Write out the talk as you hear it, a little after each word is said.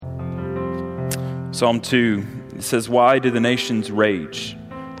Psalm 2, it says, "Why do the nations rage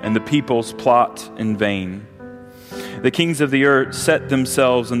and the peoples plot in vain? The kings of the earth set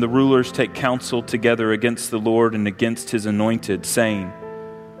themselves and the rulers take counsel together against the Lord and against his anointed, saying,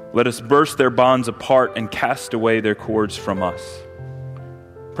 let us burst their bonds apart and cast away their cords from us."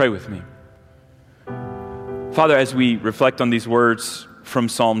 Pray with me. Father, as we reflect on these words from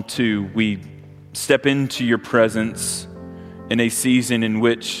Psalm 2, we step into your presence in a season in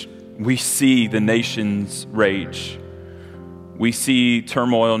which we see the nations rage. We see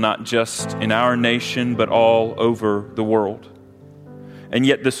turmoil not just in our nation, but all over the world. And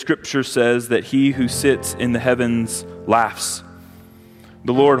yet the scripture says that he who sits in the heavens laughs.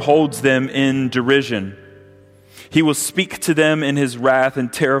 The Lord holds them in derision. He will speak to them in his wrath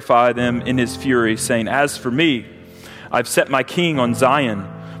and terrify them in his fury, saying, "As for me, I've set my king on Zion,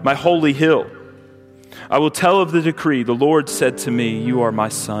 my holy hill. I will tell of the decree. The Lord said to me, you are my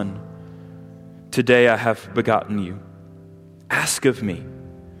son. Today I have begotten you. Ask of me,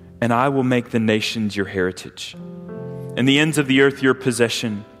 and I will make the nations your heritage, and the ends of the earth your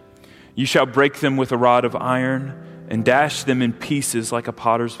possession. You shall break them with a rod of iron, and dash them in pieces like a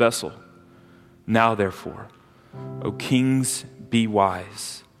potter's vessel. Now therefore, O kings, be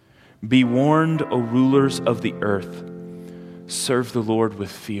wise. Be warned, O rulers of the earth. Serve the Lord with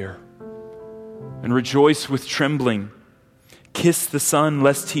fear, and rejoice with trembling. Kiss the Son,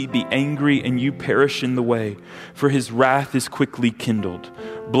 lest he be angry and you perish in the way, for his wrath is quickly kindled.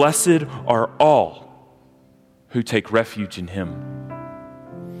 Blessed are all who take refuge in him."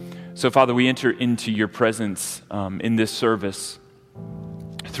 So, Father, we enter into your presence in this service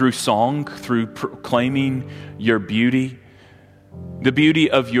through song, through proclaiming your beauty, the beauty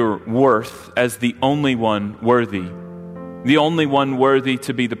of your worth as the only one worthy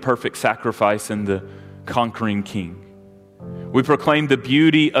to be the perfect sacrifice and the conquering king. We proclaim the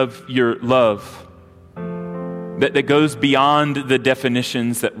beauty of your love that goes beyond the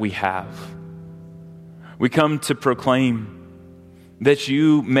definitions that we have. We come to proclaim that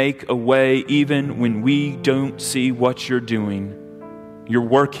you make a way even when we don't see what you're doing. You're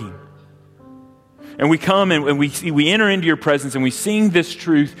working. And we come and we enter into your presence and we sing this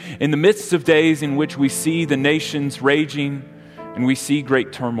truth in the midst of days in which we see the nations raging and we see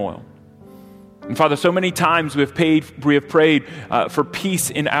great turmoil. And Father, so many times we have prayed for peace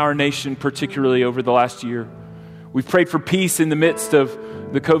in our nation, particularly over the last year. We've prayed for peace in the midst of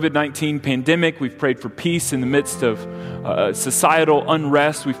the COVID-19 pandemic. We've prayed for peace in the midst of societal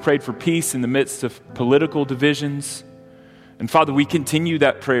unrest. We've prayed for peace in the midst of political divisions. And Father, we continue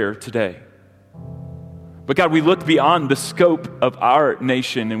that prayer today. But God, we look beyond the scope of our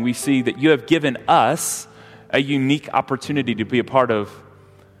nation and we see that you have given us a unique opportunity to be a part of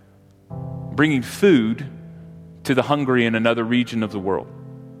bringing food to the hungry in another region of the world.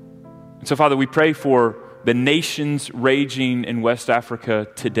 And so, Father, we pray for the nations raging in West Africa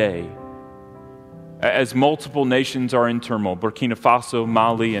today, as multiple nations are in turmoil, Burkina Faso,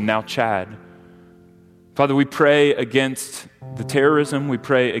 Mali, and now Chad. Father, we pray against the terrorism. We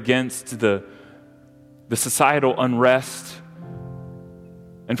pray against the societal unrest.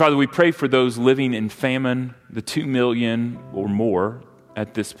 And Father, we pray for those living in famine, the 2 million or more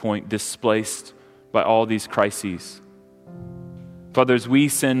at this point displaced by all these crises. Father, as we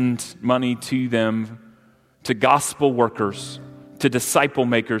send money to them, to gospel workers, to disciple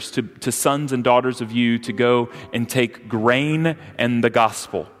makers, to sons and daughters of you to go and take grain and the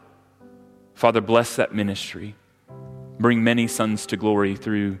gospel. Father, bless that ministry. Bring many sons to glory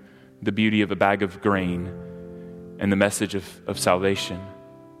through the beauty of a bag of grain and the message of salvation.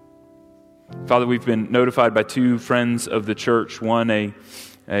 Father, we've been notified by 2 friends of the church, one a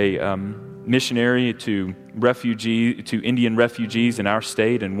missionary to Indian refugees in our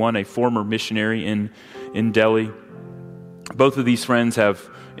state, and one a former missionary in Delhi. Both of these friends have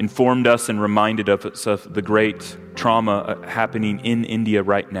informed us and reminded us of the great trauma happening in India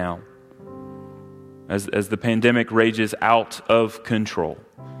right now as the pandemic rages out of control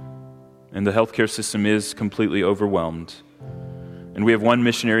and the healthcare system is completely overwhelmed. And we have one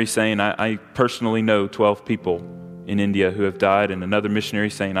missionary saying, I personally know 12 people in India who have died, and another missionary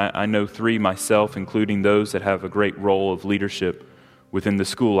saying, I know 3 myself, including those that have a great role of leadership within the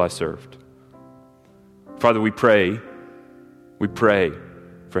school I served. Father, we pray for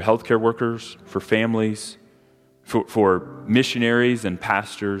healthcare workers, for families, for missionaries and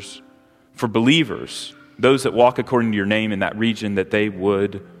pastors, for believers, those that walk according to your name in that region, that they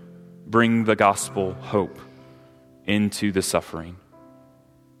would bring the gospel hope into the suffering.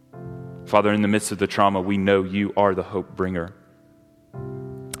 Father, in the midst of the trauma, we know you are the hope bringer.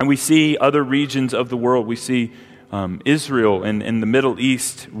 And we see other regions of the world. We see Israel and the Middle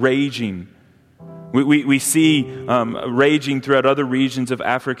East raging We see raging throughout other regions of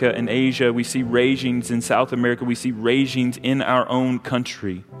Africa and Asia. We see ragings in South America. We see ragings in our own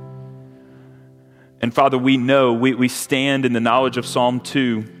country. And Father, we know, we stand in the knowledge of Psalm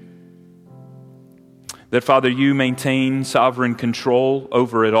 2, that Father, you maintain sovereign control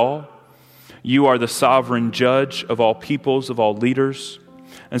over it all. You are the sovereign judge of all peoples, of all leaders.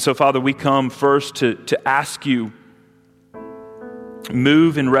 And so, Father, we come first to ask you,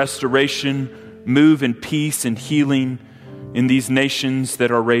 move in restoration, move in peace and healing in these nations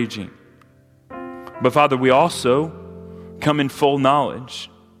that are raging. But Father, we also come in full knowledge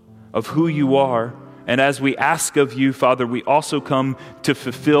of who you are. And as we ask of you, Father, we also come to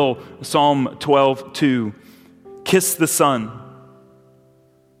fulfill Psalm 12:2. Kiss the Son.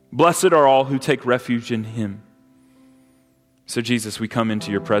 Blessed are all who take refuge in him. So Jesus, we come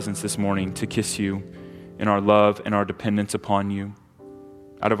into your presence this morning to kiss you in our love and our dependence upon you,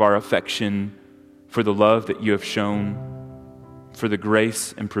 out of our affection for the love that you have shown, for the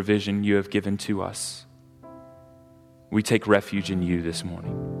grace and provision you have given to us. We take refuge in you this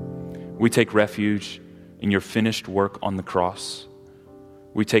morning. We take refuge in your finished work on the cross.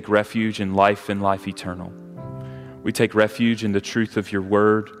 We take refuge in life and life eternal. We take refuge in the truth of your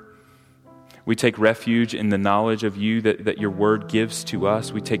word. We take refuge in the knowledge of you that your word gives to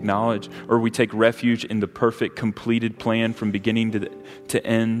us. We take refuge in the perfect, completed plan from beginning to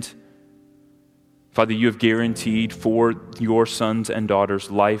end. Father, you have guaranteed for your sons and daughters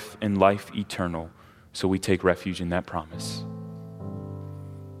life and life eternal. So we take refuge in that promise.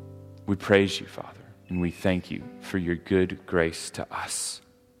 We praise you, Father, and we thank you for your good grace to us.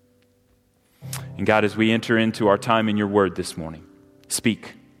 And God, as we enter into our time in your word this morning,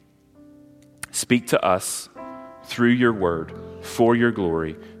 speak. Speak to us through your word for your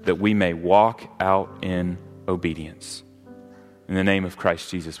glory, that we may walk out in obedience. In the name of Christ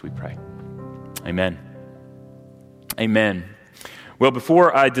Jesus, we pray. Amen. Amen. Well,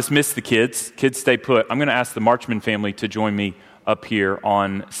 before I dismiss the kids stay put, I'm going to ask the Marchman family to join me up here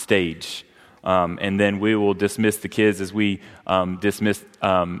on stage. And then we will dismiss the kids as we dismiss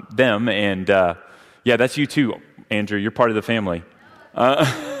them. And yeah, that's you too, Andrew. You're part of the family.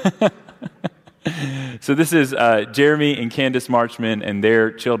 So this is Jeremy and Candace Marchman and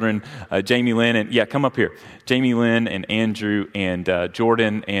their children, Jamie Lynn, and come up here. Jamie Lynn and Andrew and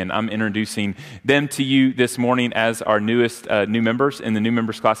Jordan, and I'm introducing them to you this morning as our newest new members. In the new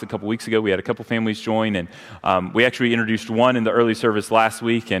members class a couple weeks ago, we had a couple families join, and we actually introduced one in the early service last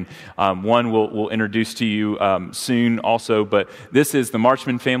week, and one we'll introduce to you soon also. But this is the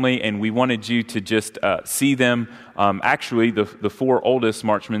Marchman family, and we wanted you to just see them. Actually, the four oldest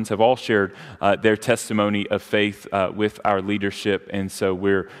Marchmans have all shared their testimony of faith with our leadership, and so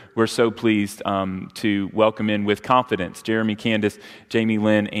we're so pleased to welcome in with confidence Jeremy, Candace, Jamie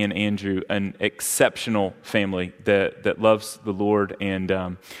Lynn, and Andrew, an exceptional family that loves the Lord and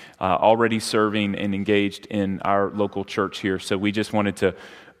already serving and engaged in our local church here. So we just wanted to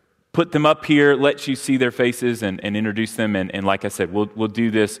put them up here, let you see their faces and introduce them. And like I said, we'll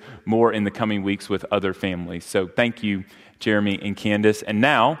do this more in the coming weeks with other families. So thank you, Jeremy and Candace. And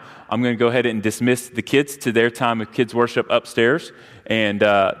now I'm going to go ahead and dismiss the kids to their time of kids worship upstairs. And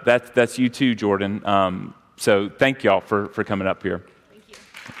that's you too, Jordan. So thank y'all for coming up here. Thank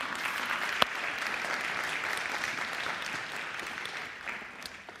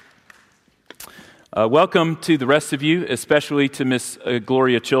you. Welcome to the rest of you, especially to Miss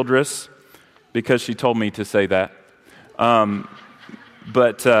Gloria Childress, because she told me to say that.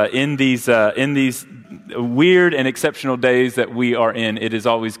 But in these weird and exceptional days that we are in, it is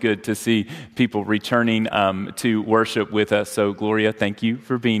always good to see people returning to worship with us. So, Gloria, thank you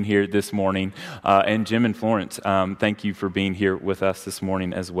for being here this morning. And Jim and Florence, thank you for being here with us this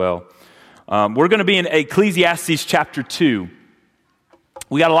morning as well. We're going to be in Ecclesiastes chapter 2.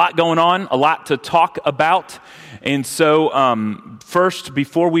 We got a lot going on, a lot to talk about. And so first,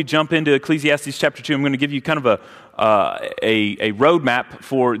 before we jump into Ecclesiastes chapter 2, I'm going to give you kind of a roadmap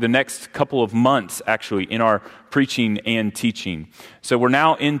for the next couple of months, actually, in our preaching and teaching. So we're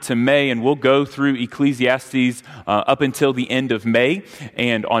now into May, and we'll go through Ecclesiastes up until the end of May.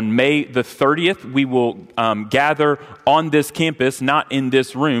 And on May the 30th, we will gather on this campus, not in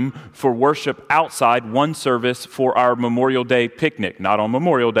this room, for worship outside, one service for our Memorial Day picnic. Not on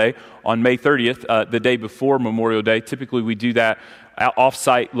Memorial Day, on May 30th, the day before Memorial Day. Typically, we do that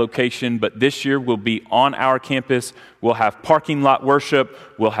off-site location, but this year we'll be on our campus. We'll have parking lot worship.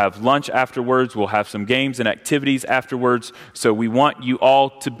 We'll have lunch afterwards. We'll have some games and activities afterwards. So we want you all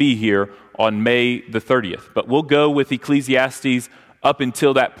to be here on May the 30th. But we'll go with Ecclesiastes up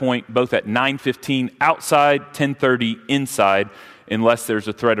until that point, both at 9:15 outside, 10:30 inside. unless there's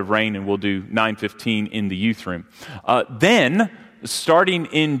a threat of rain, and we'll do 9:15 in the youth room. Then, starting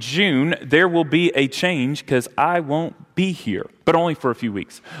in June, there will be a change because I won't be here, but only for a few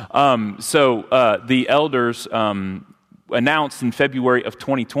weeks. So the elders announced in February of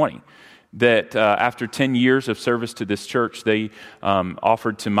 2020 that after 10 years of service to this church, they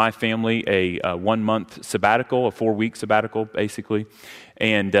offered to my family a 1-month sabbatical, a 4-week sabbatical, basically.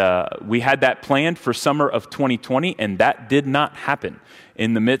 And we had that planned for summer of 2020, and that did not happen.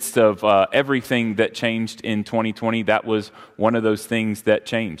 In the midst of everything that changed in 2020, that was one of those things that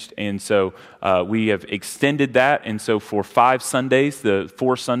changed. And so we have extended that. And so for 5 Sundays, the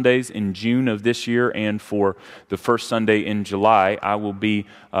 4 Sundays in June of this year, and for the first Sunday in July, I will be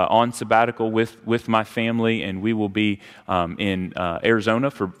on sabbatical with my family, and we will be in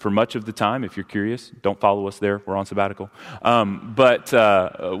Arizona for much of the time. If you're curious, don't follow us there. We're on sabbatical. But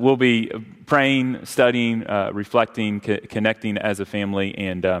we'll be praying, studying, reflecting, connecting as a family,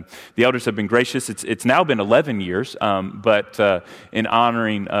 and the elders have been gracious. It's now been 11 years, but in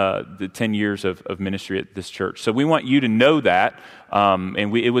honoring the 10 years of ministry at this church. So we want you to know that,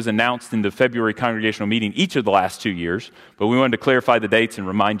 and it was announced in the February congregational meeting each of the last 2 years, but we wanted to clarify the dates and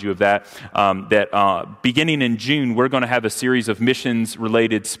remind you of that, that beginning in June, we're going to have a series of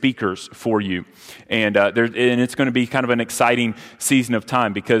missions-related speakers for you, and it's going to be kind of an exciting season of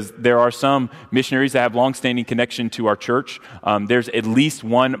time, because there are some missionaries that have long-standing connection to our church. There's at least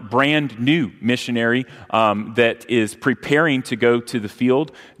one brand new missionary that is preparing to go to the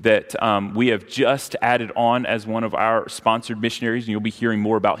field that we have just added on as one of our sponsored missionaries, and you'll be hearing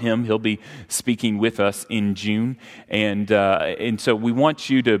more about him. He'll be speaking with us in June, and so we want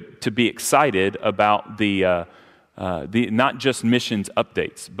you to be excited about the not just missions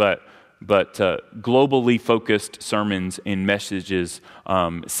updates, but globally focused sermons and messages,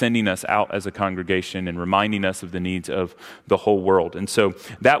 sending us out as a congregation and reminding us of the needs of the whole world. And so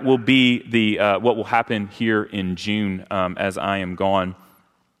that will be what will happen here in June as I am gone.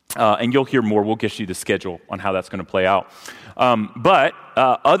 And you'll hear more. We'll get you the schedule on how that's going to play out. But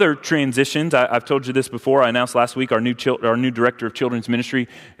other transitions, I've told you this before. I announced last week our new director of children's ministry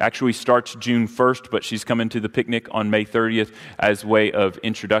actually starts June 1st, but she's coming to the picnic on May 30th as way of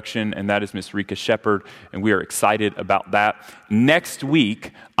introduction, and that is Miss Rika Shepard, and we are excited about that. Next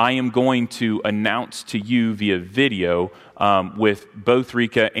week, I am going to announce to you via video with both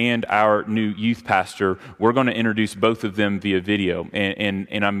Rika and our new youth pastor. We're going to introduce both of them via video, and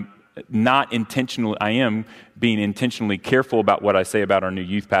I am being intentionally careful about what I say about our new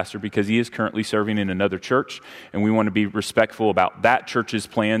youth pastor, because he is currently serving in another church, and we want to be respectful about that church's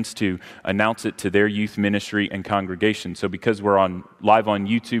plans to announce it to their youth ministry and congregation. So because we're live on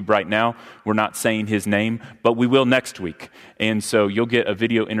YouTube right now, we're not saying his name, but we will next week. And so you'll get a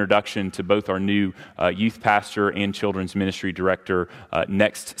video introduction to both our new youth pastor and children's ministry director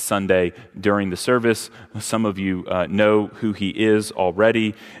next Sunday during the service. Some of you know who he is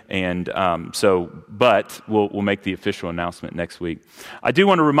already, and but we'll make the official announcement next week. I do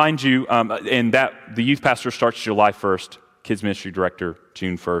want to remind you, and that the youth pastor starts July 1st, kids ministry director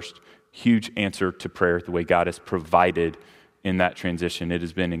June 1st. Huge answer to prayer, the way God has provided in that transition. It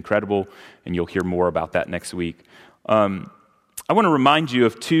has been incredible, and you'll hear more about that next week. I want to remind you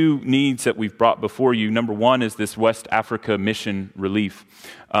of 2 needs that we've brought before you. Number 1 is this West Africa mission relief.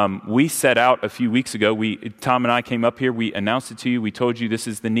 We set out a few weeks ago. Tom and I came up here. We announced it to you. We told you this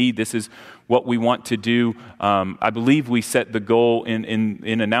is the need. This is what we want to do. I believe we set the goal in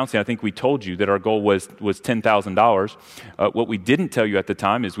announcing. I think we told you that our goal was $10,000. What we didn't tell you at the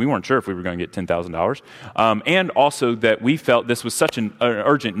time is we weren't sure if we were going to get $10,000, and also that we felt this was such an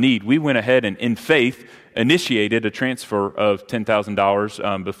urgent need. We went ahead and, in faith, initiated a transfer of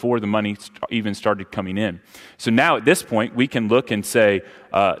 $10,000 before the money even started coming in. So now at this point, we can look and say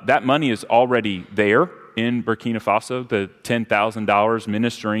that money is already there in Burkina Faso, the $10,000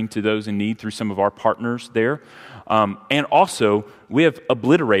 ministering to those in need through some of our partners there. And also, we have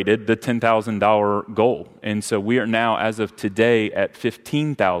obliterated the $10,000 goal. And so we are now, as of today, at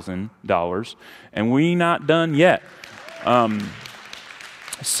 $15,000, and we're not done yet.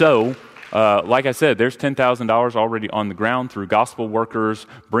 Like I said, there's $10,000 already on the ground through gospel workers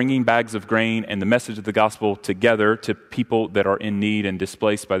bringing bags of grain and the message of the gospel together to people that are in need and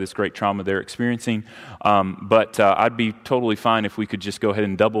displaced by this great trauma they're experiencing. But I'd be totally fine if we could just go ahead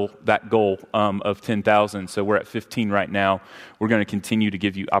and double that goal of 10,000. So we're at 15 right now. We're going to continue to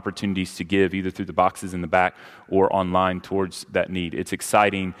give you opportunities to give either through the boxes in the back or online towards that need. It's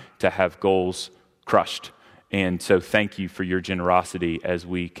exciting to have goals crushed. And so thank you for your generosity as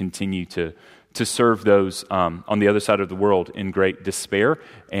we continue to to serve those on the other side of the world in great despair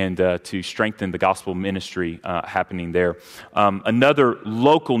and to strengthen the gospel ministry happening there. Another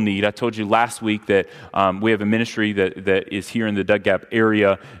local need, I told you last week that we have a ministry that is here in the Doug Gap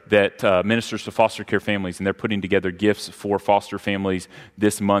area that ministers to foster care families, and they're putting together gifts for foster families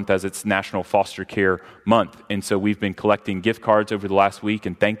this month as it's National Foster Care Month. And so we've been collecting gift cards over the last week,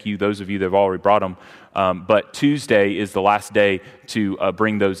 and thank you, those of you that have already brought them. But Tuesday is the last day to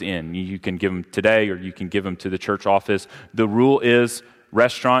bring those in. You can give them today or you can give them to the church office. The rule is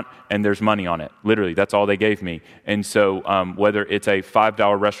restaurant and there's money on it. Literally, that's all they gave me. And so whether it's a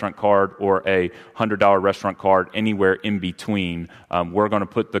 $5 restaurant card or a $100 restaurant card, anywhere in between, we're going to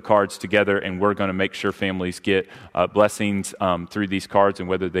put the cards together and we're going to make sure families get blessings through these cards. And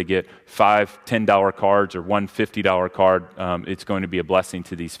whether they get $5 $10 cards or one $50 card, it's going to be a blessing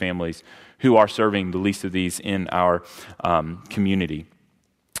to these families who are serving the least of these in our community.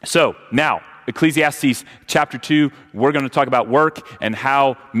 So now, Ecclesiastes chapter 2, we're going to talk about work and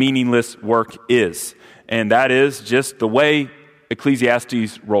how meaningless work is. And that is just the way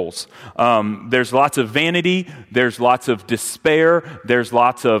Ecclesiastes rolls. There's lots of vanity, there's lots of despair, there's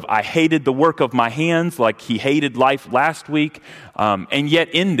lots of, I hated the work of my hands, like he hated life last week. And yet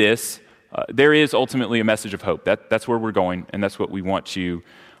in this, there is ultimately a message of hope. That's where we're going, and that's what we want you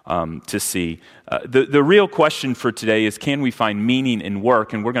to see. The real question for today is, can we find meaning in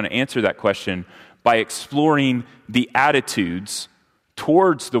work? And we're going to answer that question by exploring the attitudes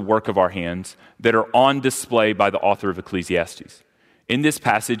towards the work of our hands that are on display by the author of Ecclesiastes. In this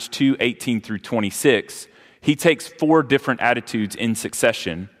passage, 2:18 through 26, he takes 4 different attitudes in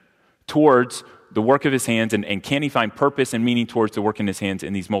succession towards the work of his hands, and can he find purpose and meaning towards the work in his hands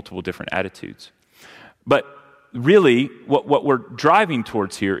in these multiple different attitudes? But really, what we're driving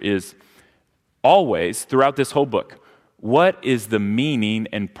towards here is always, throughout this whole book, what is the meaning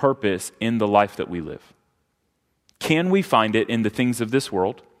and purpose in the life that we live? Can we find it in the things of this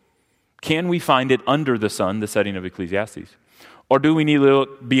world? Can we find it under the sun, the setting of Ecclesiastes? Or do we need to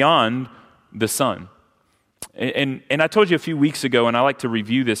look beyond the sun? And I told you a few weeks ago, and I like to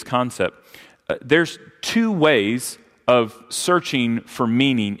review this concept, there's 2 ways of searching for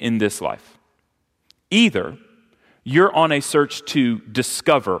meaning in this life. Either you're on a search to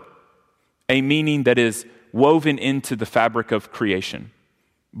discover a meaning that is woven into the fabric of creation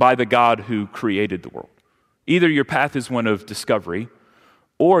by the God who created the world. Either your path is one of discovery,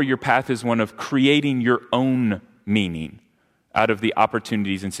 or your path is one of creating your own meaning out of the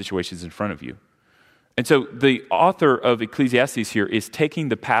opportunities and situations in front of you. And so the author of Ecclesiastes here is taking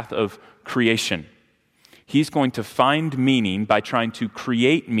the path of creation. He's going to find meaning by trying to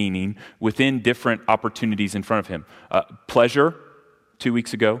create meaning within different opportunities in front of him. Pleasure, 2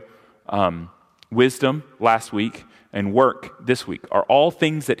 weeks ago, wisdom last week, and work this week are all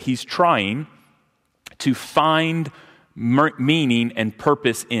things that he's trying to find meaning and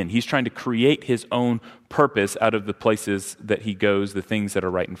purpose in. He's trying to create his own purpose out of the places that he goes, the things that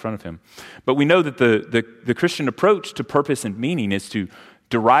are right in front of him. But we know that the Christian approach to purpose and meaning is to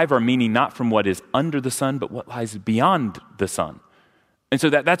derive our meaning not from what is under the sun, but what lies beyond the sun. And so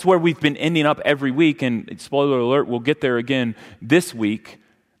that's where we've been ending up every week, and spoiler alert, we'll get there again this week,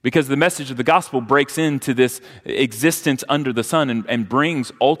 because the message of the gospel breaks into this existence under the sun and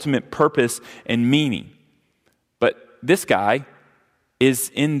brings ultimate purpose and meaning. But this guy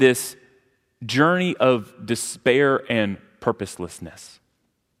is in this journey of despair and purposelessness.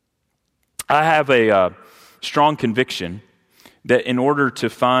 I have a strong conviction that in order to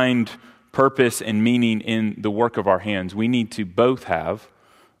find purpose and meaning in the work of our hands, we need to both have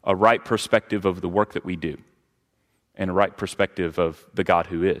a right perspective of the work that we do and a right perspective of the God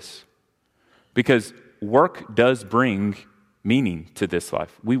who is. Because work does bring meaning to this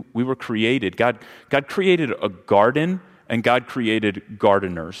life. We were created, God created a garden, and God created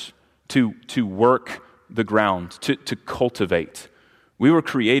gardeners to work the ground, to cultivate. We were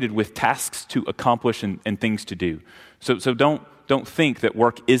created with tasks to accomplish and things to do. So don't think that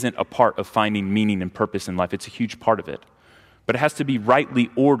work isn't a part of finding meaning and purpose in life. It's a huge part of it. But it has to be rightly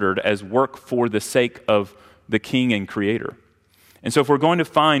ordered as work for the sake of the King and Creator. And so if we're going to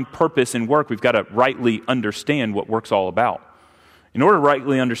find purpose in work, we've got to rightly understand what work's all about. In order to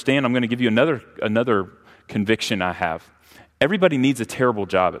rightly understand, I'm going to give you another conviction I have. Everybody needs a terrible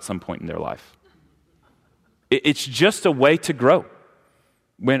job at some point in their life. It's just a way to grow.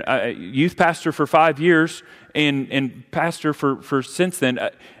 When a youth pastor for 5 years and pastor for since then,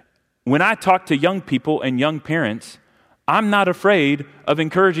 when I talk to young people and young parents, I'm not afraid of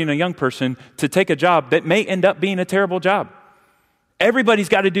encouraging a young person to take a job that may end up being a terrible job. Everybody's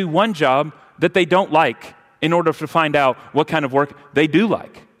got to do one job that they don't like in order to find out what kind of work they do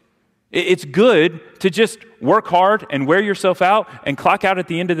like. It's good to just work hard and wear yourself out and clock out at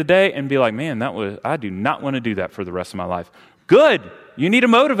the end of the day and be like, man, I do not want to do that for the rest of my life. Good. You need a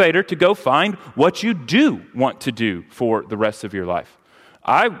motivator to go find what you do want to do for the rest of your life.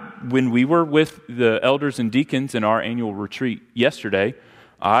 When we were with the elders and deacons in our annual retreat yesterday,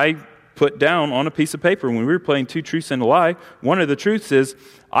 I put down on a piece of paper when we were playing Two Truths and a Lie, one of the truths is,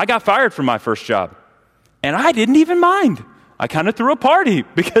 I got fired from my first job. And I didn't even mind. I kind of threw a party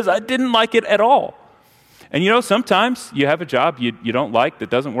because I didn't like it at all. And sometimes you have a job you don't like that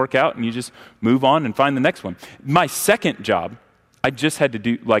doesn't work out and you just move on and find the next one. My second job, I just had to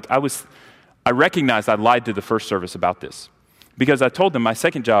do, I recognized I lied to the first service about this because I told them my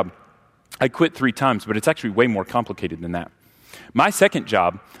second job, I quit 3 times, but it's actually way more complicated than that. My second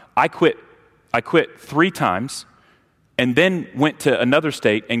job, I quit 3 times and then went to another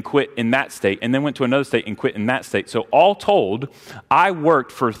state and quit in that state, and then went to another state and quit in that state. So all told, I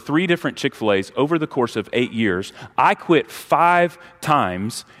worked for 3 different Chick-fil-A's over the course of 8 years. I quit 5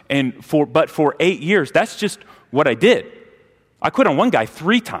 times, but for 8 years, that's just what I did. I quit on one guy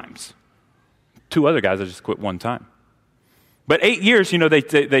 3 times. 2 other guys, I just quit 1 time. But 8 years,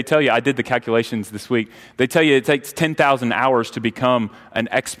 they tell you, I did the calculations this week, they tell you it takes 10,000 hours to become an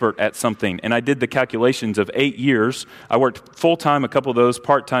expert at something. And I did the calculations of 8 years. I worked full-time, a couple of those,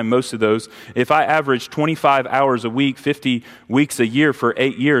 part-time, most of those. If I average 25 hours a week, 50 weeks a year for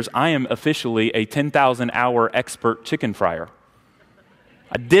 8 years, I am officially a 10,000-hour expert chicken fryer.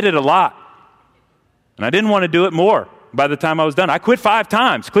 I did it a lot. And I didn't want to do it more by the time I was done. I quit 5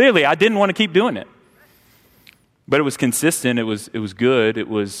 times. Clearly, I didn't want to keep doing it. But it was consistent, it was good, it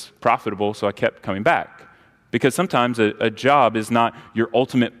was profitable, so I kept coming back. Because sometimes a job is not your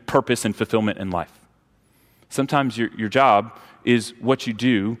ultimate purpose and fulfillment in life. Sometimes your job is what you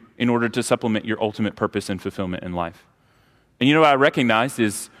do in order to supplement your ultimate purpose and fulfillment in life. And what I recognized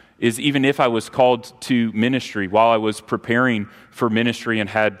is even if I was called to ministry, while I was preparing for ministry and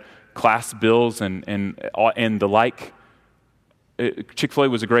had class bills and the like, Chick-fil-A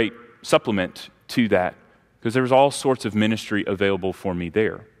was a great supplement to that. Because there was all sorts of ministry available for me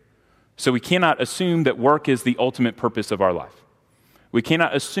there. So we cannot assume that work is the ultimate purpose of our life. We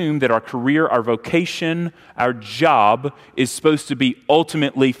cannot assume that our career, our vocation, our job is supposed to be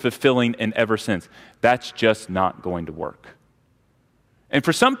ultimately fulfilling in every sense. That's just not going to work. And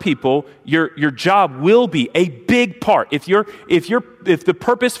for some people, your job will be a big part. If the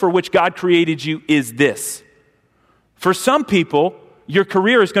purpose for which God created you is this, for some people, your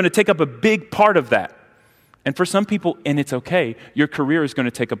career is going to take up a big part of that. And for some people, and it's okay, your career is going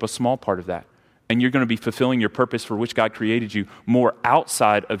to take up a small part of that. And you're going to be fulfilling your purpose for which God created you more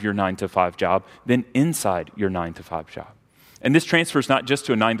outside of your 9-to-5 job than inside your 9-to-5 job. And this transfers not just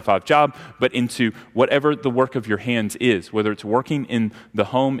to a 9-to-5 job, but into whatever the work of your hands is, whether it's working in the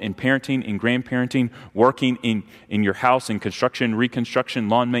home, in parenting, in grandparenting, working in your house, in construction, reconstruction,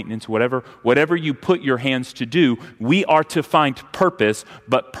 lawn maintenance, whatever you put your hands to do, we are to find purpose,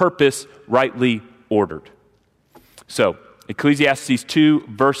 but purpose rightly ordered. So, Ecclesiastes 2,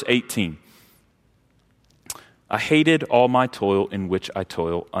 verse 18. I hated all my toil in which I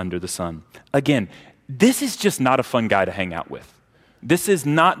toil under the sun. Again, this is just not a fun guy to hang out with. This is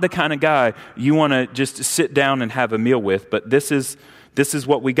not the kind of guy you want to just sit down and have a meal with, but this is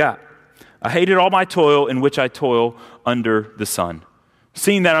what we got. I hated all my toil in which I toil under the sun,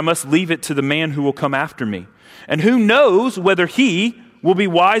 seeing that I must leave it to the man who will come after me. And who knows whether he will be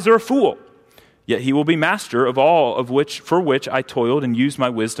wise or a fool? Yet he will be master of all for which I toiled and used my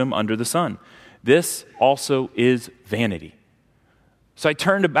wisdom under the sun. This also is vanity. So I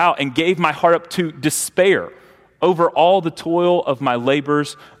turned about and gave my heart up to despair over all the toil of my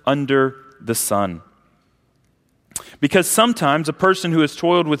labors under the sun. Because sometimes a person who has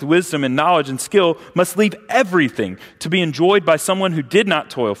toiled with wisdom and knowledge and skill must leave everything to be enjoyed by someone who did not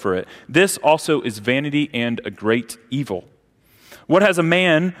toil for it. This also is vanity and a great evil. What has a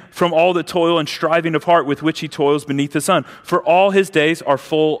man from all the toil and striving of heart with which he toils beneath the sun? For all his days are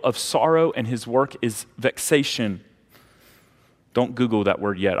full of sorrow, and his work is vexation. Don't Google that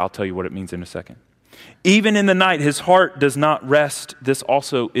word yet. I'll tell you what it means in a second. Even in the night, his heart does not rest. This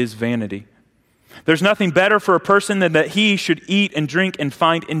also is vanity. There's nothing better for a person than that he should eat and drink and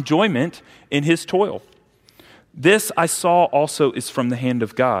find enjoyment in his toil. This I saw also is from the hand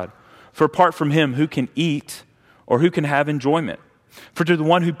of God. For apart from him, who can eat or who can have enjoyment? For to the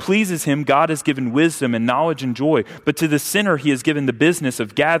one who pleases him, God has given wisdom and knowledge and joy. But to the sinner, he has given the business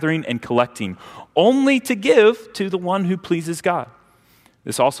of gathering and collecting, only to give to the one who pleases God.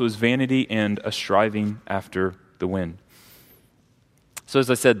 This also is vanity and a striving after the wind. So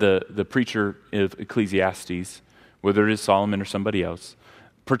as I said, the preacher of Ecclesiastes, whether it is Solomon or somebody else,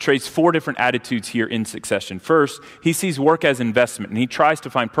 portrays 4 different attitudes here in succession. First, he sees work as investment, and he tries to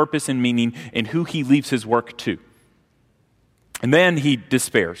find purpose and meaning in who he leaves his work to. And then he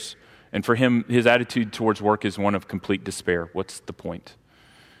despairs. And for him, his attitude towards work is one of complete despair. What's the point?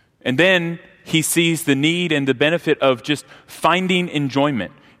 And then he sees the need and the benefit of just finding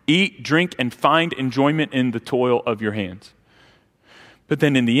enjoyment. Eat, drink, and find enjoyment in the toil of your hands. But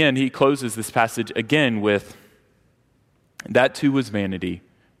then in the end, he closes this passage again with, that too was vanity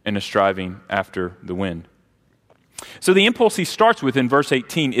and a striving after the wind. So the impulse he starts with in verse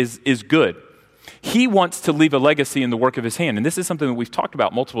 18 is good. He wants to leave a legacy in the work of his hand. And this is something that we've talked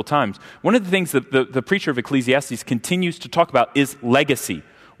about multiple times. One of the things that the preacher of Ecclesiastes continues to talk about is legacy.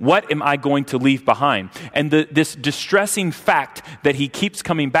 What am I going to leave behind? And this distressing fact that he keeps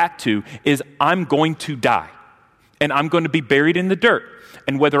coming back to is, I'm going to die. And I'm going to be buried in the dirt.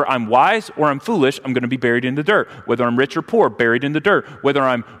 And whether I'm wise or I'm foolish, I'm going to be buried in the dirt. Whether I'm rich or poor, buried in the dirt. Whether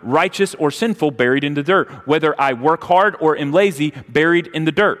I'm righteous or sinful, buried in the dirt. Whether I work hard or am lazy, buried in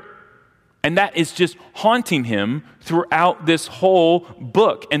the dirt. And that is just haunting him throughout this whole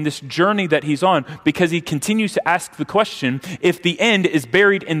book and this journey that he's on, because he continues to ask the question, if the end is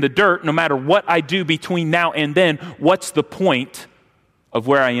buried in the dirt, no matter what I do between now and then, what's the point of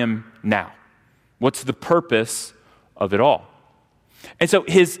where I am now? What's the purpose of it all? And so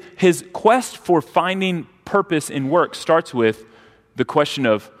his quest for finding purpose in work starts with the question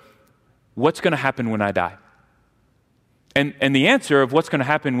of, what's going to happen when I die? And the answer of what's going to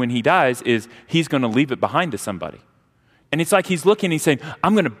happen when he dies is he's going to leave it behind to somebody. And it's like he's looking, he's saying,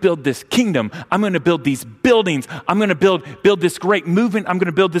 I'm going to build this kingdom. I'm going to build these buildings. I'm going to build this great movement. I'm going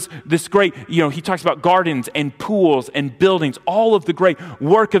to build this great, he talks about gardens and pools and buildings, all of the great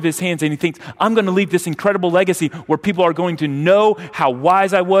work of his hands. And he thinks, I'm going to leave this incredible legacy where people are going to know how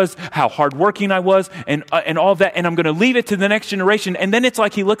wise I was, how hardworking I was, and all of that. And I'm going to leave it to the next generation. And then it's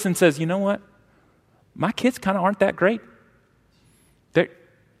like he looks and says, you know what? My kids kind of aren't that great.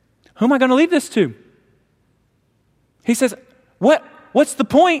 Who am I going to leave this to? He says, what's the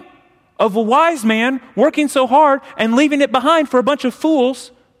point of a wise man working so hard and leaving it behind for a bunch of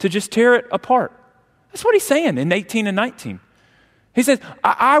fools to just tear it apart? That's what he's saying in 18 and 19. He says,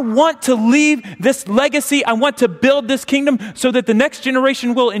 I want to leave this legacy. I want to build this kingdom so that the next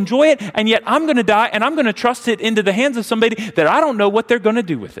generation will enjoy it. And yet I'm going to die and I'm going to trust it into the hands of somebody that I don't know what they're going to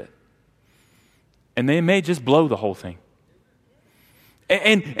do with it. And they may just blow the whole thing.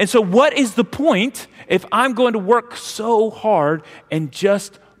 And so what is the point if I'm going to work so hard and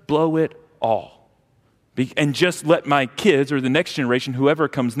just blow it all? And just let my kids or the next generation, whoever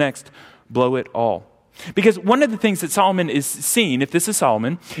comes next, blow it all. Because one of the things that Solomon is seeing, if this is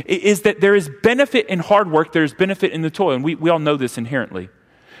Solomon, is that there is benefit in hard work, there's benefit in the toil. And we all know this inherently.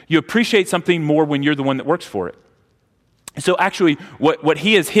 You appreciate something more when you're the one that works for it. So actually, what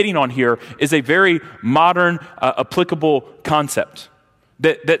he is hitting on here is a very modern, applicable concept.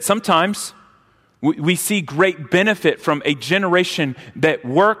 That sometimes we see great benefit from a generation that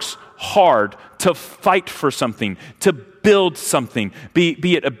works hard to fight for something, to build something,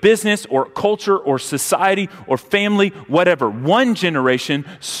 be it a business or culture or society or family, whatever. One generation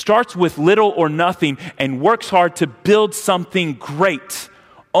starts with little or nothing and works hard to build something great,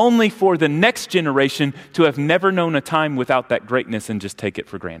 only for the next generation to have never known a time without that greatness and just take it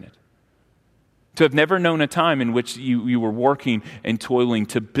for granted. To have never known a time in which you were working and toiling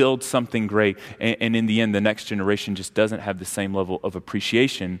to build something great, and in the end, the next generation just doesn't have the same level of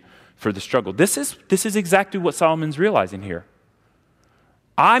appreciation for the struggle. This is exactly what Solomon's realizing here.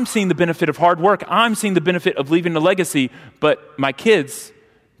 I'm seeing the benefit of hard work. I'm seeing the benefit of leaving a legacy, but my kids,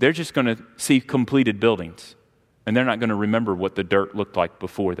 they're just going to see completed buildings, and they're not going to remember what the dirt looked like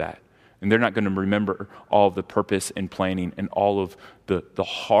before that. And they're not going to remember all of the purpose and planning and all of the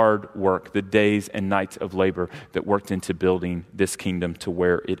hard work, the days and nights of labor that worked into building this kingdom to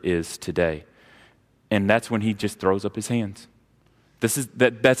where it is today. And that's when he just throws up his hands.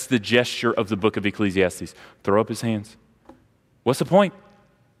 That's the gesture of the book of Ecclesiastes. Throw up his hands. What's the point?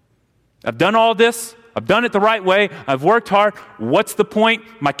 I've done all this. I've done it the right way. I've worked hard. What's the point?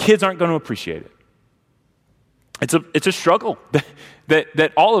 My kids aren't going to appreciate it. It's a struggle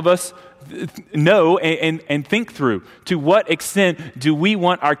that all of us know and think through. To what extent do we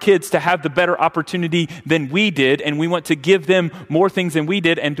want our kids to have the better opportunity than we did, and we want to give them more things than we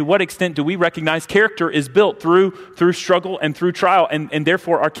did, and to what extent do we recognize character is built through struggle and through trial, and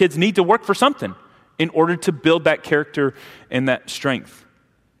therefore our kids need to work for something in order to build that character and that strength.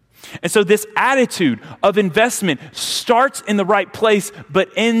 And so this attitude of investment starts in the right place but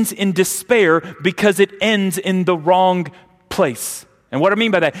ends in despair because it ends in the wrong place. And what I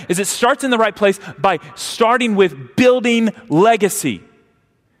mean by that is it starts in the right place by starting with building legacy.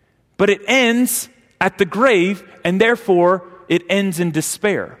 but it ends at the grave, and therefore it ends in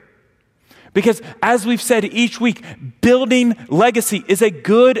despair. Because as we've said each week, building legacy is a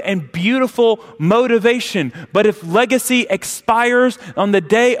good and beautiful motivation. But if legacy expires on the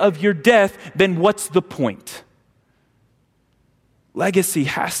day of your death, then what's the point? Legacy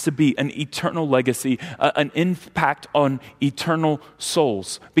has to be an eternal legacy, an impact on eternal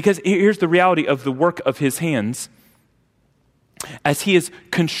souls. Because here's the reality of the work of his hands. As he is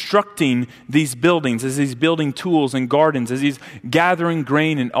constructing these buildings, as he's building tools and gardens, as he's gathering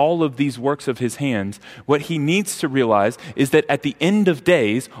grain and all of these works of his hands, what he needs to realize is that at the end of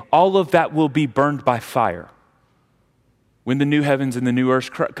days, all of that will be burned by fire. When the new heavens and the new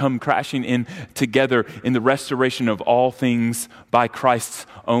earth come crashing in together in the restoration of all things by Christ's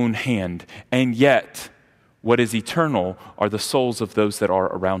own hand. And yet, what is eternal are the souls of those that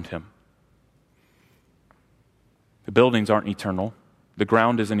are around him. The buildings aren't eternal. The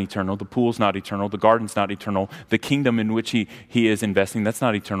ground isn't eternal. The pool's not eternal. The garden's not eternal. The kingdom in which he is investing, that's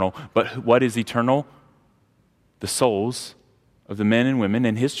not eternal. But what is eternal? The souls of the men and women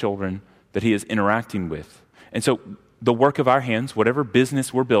and his children that he is interacting with. And so the work of our hands, whatever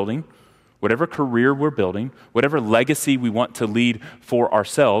business we're building, whatever career we're building, whatever legacy we want to lead for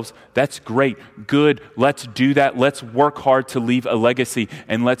ourselves, that's great, good, let's do that. Let's work hard to leave a legacy.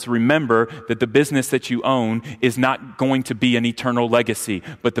 And let's remember that the business that you own is not going to be an eternal legacy,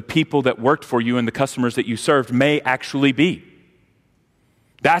 but the people that worked for you and the customers that you served may actually be.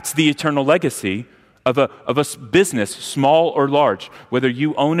 That's the eternal legacy of a business, small or large, whether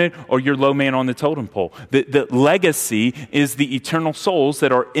you own it or you're low man on the totem pole. The legacy is the eternal souls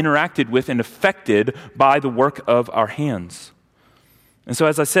that are interacted with and affected by the work of our hands. And so,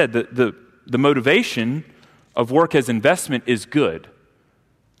 as I said, the motivation of work as investment is good,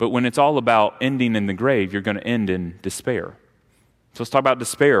 but when it's all about ending in the grave, you're going to end in despair. So let's talk about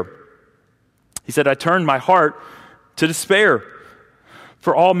despair. He said, I turned my heart to despair.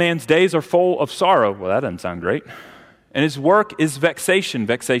 For all man's days are full of sorrow. Well, that doesn't sound great. And his work is vexation.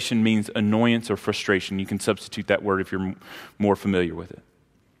 Vexation means annoyance or frustration. You can substitute that word if you're more familiar with it.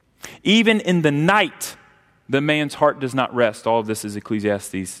 Even in the night, the man's heart does not rest. All of this is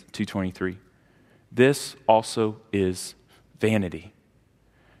Ecclesiastes 2:23. This also is vanity.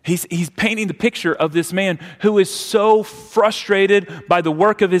 He's painting the picture of this man who is so frustrated by the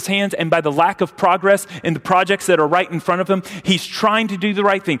work of his hands and by the lack of progress in the projects that are right in front of him. He's trying to do the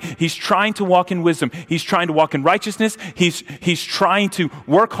right thing. He's trying to walk in wisdom. He's trying to walk in righteousness. He's trying to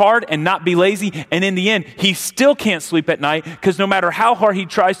work hard and not be lazy. And in the end, he still can't sleep at night because no matter how hard he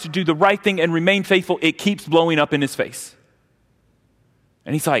tries to do the right thing and remain faithful, it keeps blowing up in his face.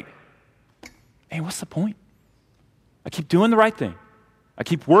 And he's like, hey, what's the point? I keep doing the right thing. I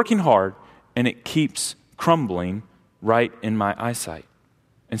keep working hard, and it keeps crumbling right in my eyesight.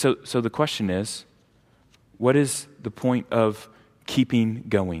 And so the question is, what is the point of keeping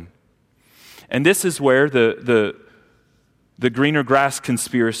going? And this is where the greener grass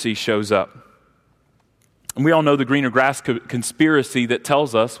conspiracy shows up. And we all know the greener grass conspiracy that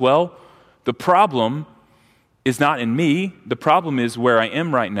tells us, well, the problem is not in me. The problem is where I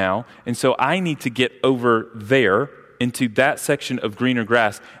am right now. And so I need to get over there into that section of greener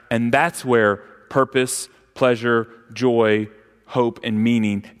grass. And that's where purpose, pleasure, joy, hope, and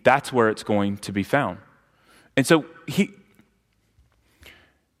meaning, that's where it's going to be found. And so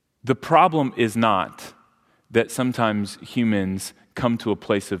the problem is not that sometimes humans come to a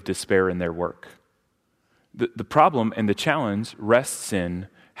place of despair in their work. The problem and the challenge rests in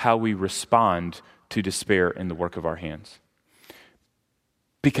how we respond to despair in the work of our hands.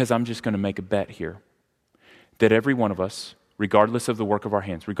 Because I'm just going to make a bet here that every one of us, regardless of the work of our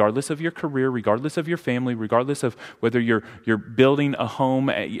hands, regardless of your career, regardless of your family, regardless of whether you're building a home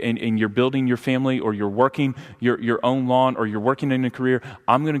and you're building your family, or you're working your own lawn, or you're working in a career,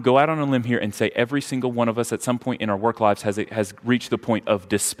 I'm going to go out on a limb here and say every single one of us at some point in our work lives has reached the point of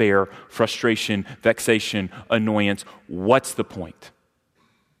despair, frustration, vexation, annoyance. What's the point?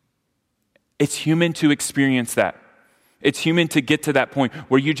 It's human to experience that. It's human to get to that point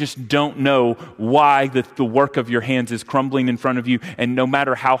where you just don't know why the work of your hands is crumbling in front of you, and no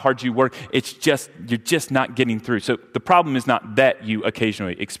matter how hard you work, you're just not getting through. So the problem is not that you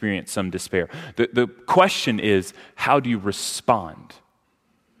occasionally experience some despair. The question is, how do you respond?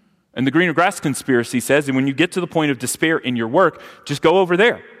 And the greener grass conspiracy says that when you get to the point of despair in your work, just go over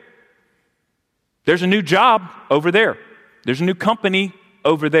there. There's a new job over there. There's a new company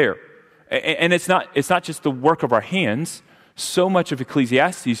over there. And it's not just the work of our hands. So much of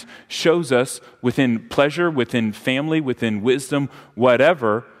Ecclesiastes shows us within pleasure, within family, within wisdom,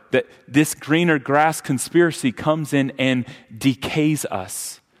 whatever, that this greener grass conspiracy comes in and decays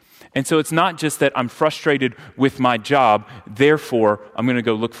us. And so it's not just that I'm frustrated with my job, therefore I'm going to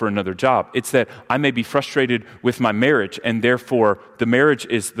go look for another job. It's that I may be frustrated with my marriage, and therefore the marriage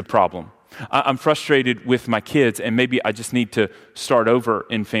is the problem. I'm frustrated with my kids, and maybe I just need to start over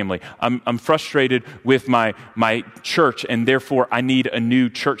in family. I'm frustrated with my church, and therefore I need a new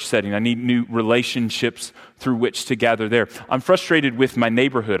church setting. I need new relationships through which to gather there. I'm frustrated with my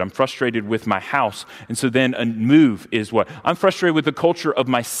neighborhood. I'm frustrated with my house. And so then a move is what? I'm frustrated with the culture of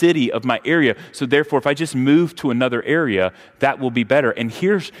my city, of my area. So therefore, if I just move to another area, that will be better. And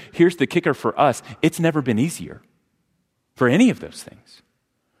here's the kicker for us. It's never been easier for any of those things.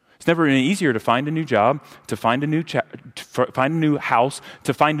 It's never been easier to find a new job, to find a new find a new house,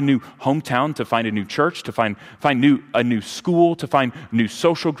 to find a new hometown, to find a new church, to find a new school, to find a new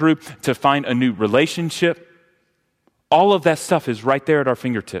social group, to find a new relationship. All of that stuff is right there at our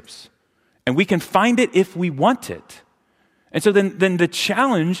fingertips. And we can find it if we want it. And so then the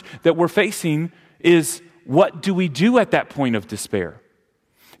challenge that we're facing is, what do we do at that point of despair?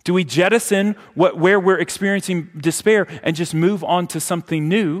 Do we jettison where we're experiencing despair and just move on to something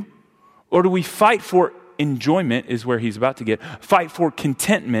new? Or do we fight for enjoyment, is where he's about to get, fight for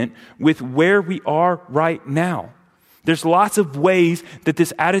contentment with where we are right now? There's lots of ways that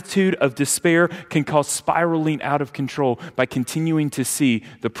this attitude of despair can cause spiraling out of control by continuing to see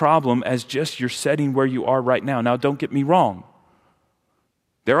the problem as just your setting where you are right now. Now, don't get me wrong.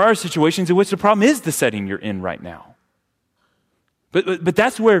 There are situations in which the problem is the setting you're in right now. But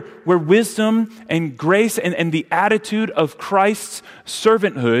that's where wisdom and grace and the attitude of Christ's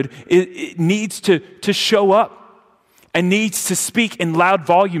servanthood it needs to show up and needs to speak in loud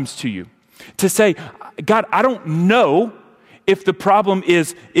volumes to you. To say, God, I don't know if the problem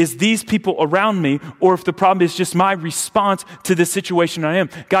is these people around me, or if the problem is just my response to the situation I am.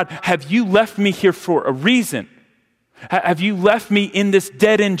 God, have you left me here for a reason? Have you left me in this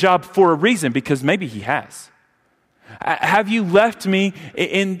dead-end job for a reason? Because maybe he has. Have you left me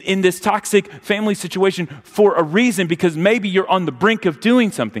in this toxic family situation for a reason? Because maybe you're on the brink of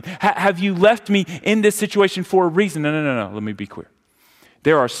doing something. Have you left me in this situation for a reason? No. Let me be clear.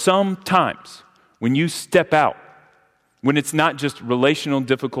 There are some times when you step out, when it's not just relational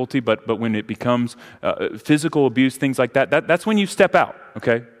difficulty, but when it becomes physical abuse, things like that, that's when you step out,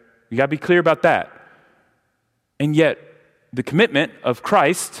 okay? You got to be clear about that. And yet, the commitment of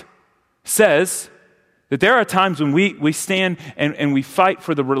Christ says that there are times when we stand and we fight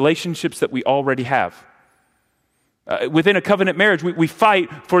for the relationships that we already have. Within a covenant marriage, we fight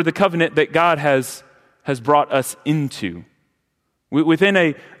for the covenant that God has brought us into. Within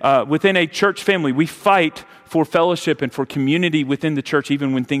a church family, we fight for fellowship and for community within the church,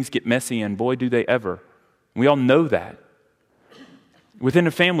 even when things get messy, and boy, do they ever. We all know that. Within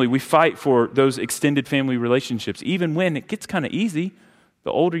a family, we fight for those extended family relationships, even when it gets kind of easy.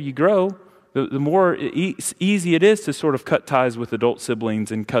 The older you grow, the more easy it is to sort of cut ties with adult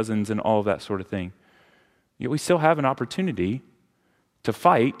siblings and cousins and all of that sort of thing. Yet we still have an opportunity to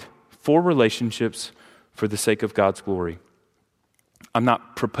fight for relationships for the sake of God's glory. I'm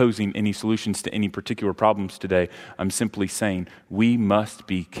not proposing any solutions to any particular problems today. I'm simply saying we must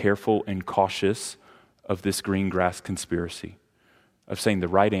be careful and cautious of this green grass conspiracy, of saying the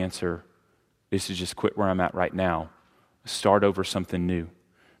right answer is to just quit where I'm at right now, start over something new.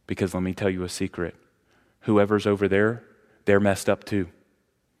 Because let me tell you a secret. Whoever's over there, they're messed up too.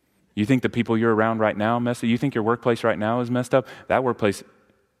 You think the people you're around right now messed up? You think your workplace right now is messed up? That workplace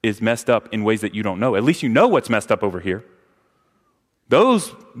is messed up in ways that you don't know. At least you know what's messed up over here.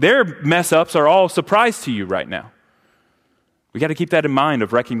 Their mess ups are all a surprise to you right now. We got to keep that in mind,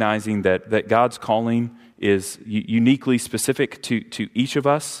 of recognizing that God's calling is uniquely specific to each of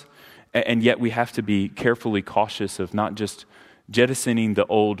us, and yet we have to be carefully cautious of not just jettisoning the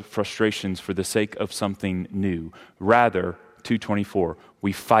old frustrations for the sake of something new. Rather, 2:24,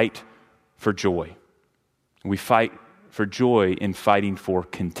 we fight for joy. We fight for joy in fighting for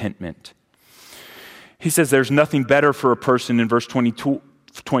contentment. He says there's nothing better for a person in verse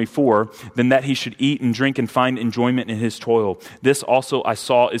 24 than that he should eat and drink and find enjoyment in his toil. This also I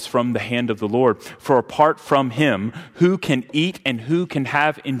saw is from the hand of the Lord. For apart from him, who can eat and who can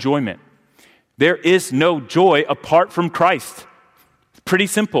have enjoyment? There is no joy apart from Christ. Pretty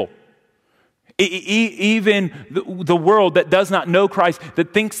simple. Even the world that does not know Christ,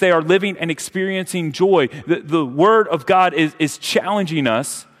 that thinks they are living and experiencing joy, the Word of God is challenging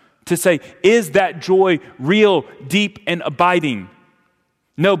us to say, is that joy real, deep, and abiding?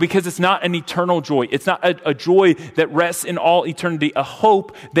 No, because it's not an eternal joy. It's not a joy that rests in all eternity, a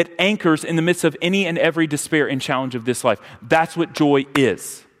hope that anchors in the midst of any and every despair and challenge of this life. That's what joy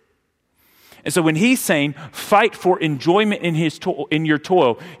is. And so when he's saying, fight for enjoyment in your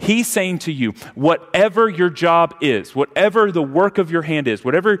toil, he's saying to you, whatever your job is, whatever the work of your hand is,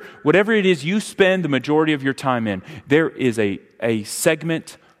 whatever it is you spend the majority of your time in, there is a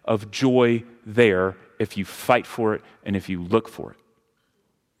segment of joy there if you fight for it and if you look for it.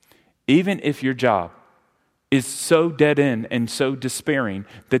 Even if your job is so dead end and so despairing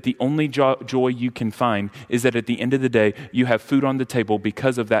that the only joy you can find is that at the end of the day, you have food on the table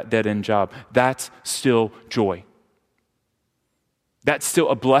because of that dead end job. That's still joy. That's still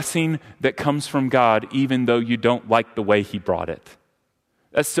a blessing that comes from God, even though you don't like the way he brought it.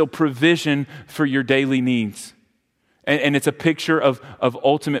 That's still provision for your daily needs. And it's a picture of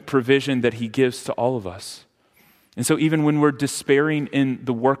ultimate provision that he gives to all of us. And so even when we're despairing in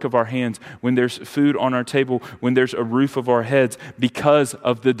the work of our hands, when there's food on our table, when there's a roof over our heads, because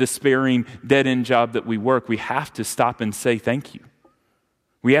of the despairing dead-end job that we work, we have to stop and say thank you.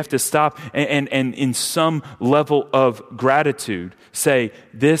 We have to stop and in some level of gratitude say,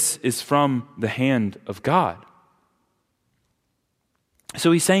 this is from the hand of God.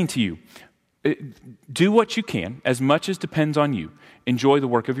 So he's saying to you, do what you can, as much as depends on you. Enjoy the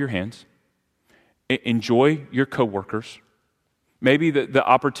work of your hands. Enjoy your coworkers. Maybe the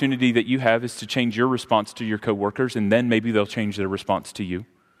opportunity that you have is to change your response to your coworkers, and then maybe they'll change their response to you,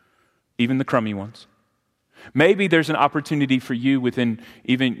 even the crummy ones. Maybe there's an opportunity for you within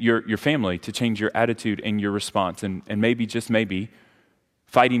even your family to change your attitude and your response, and maybe, just maybe,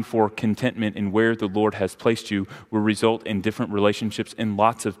 fighting for contentment in where the Lord has placed you will result in different relationships in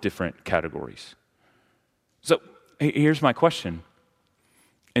lots of different categories. So here's my question.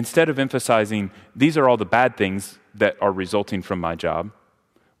 Instead of emphasizing, these are all the bad things that are resulting from my job,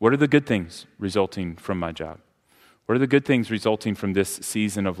 what are the good things resulting from my job? What are the good things resulting from this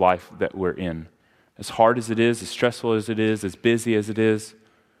season of life that we're in? As hard as it is, as stressful as it is, as busy as it is,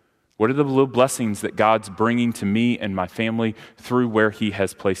 what are the little blessings that God's bringing to me and my family through where he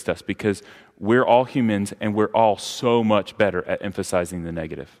has placed us? Because we're all humans and we're all so much better at emphasizing the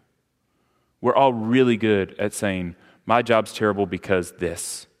negative. We're all really good at saying, my job's terrible because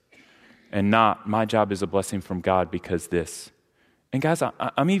this, and not my job is a blessing from God because this. And guys,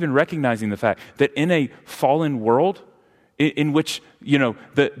 I'm even recognizing the fact that in a fallen world, in which,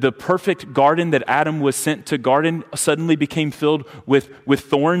 the perfect garden that Adam was sent to garden suddenly became filled with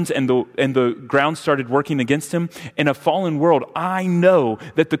thorns, and the ground started working against him. In a fallen world, I know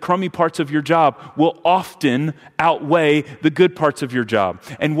that the crummy parts of your job will often outweigh the good parts of your job.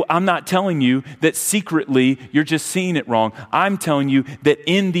 And I'm not telling you that secretly you're just seeing it wrong. I'm telling you that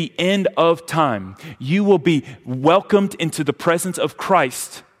in the end of time, you will be welcomed into the presence of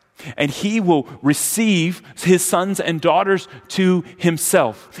Christ, and he will receive his sons and daughters to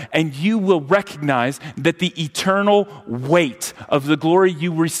himself. And you will recognize that the eternal weight of the glory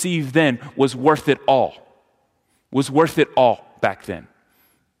you receive then was worth it all. Was worth it all back then.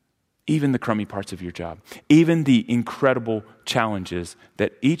 Even the crummy parts of your job. Even the incredible challenges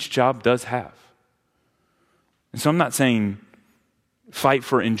that each job does have. And so I'm not saying fight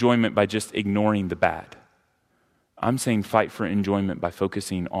for enjoyment by just ignoring the bad. I'm saying fight for enjoyment by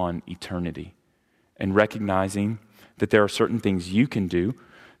focusing on eternity and recognizing that there are certain things you can do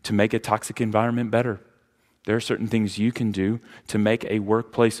to make a toxic environment better. There are certain things you can do to make a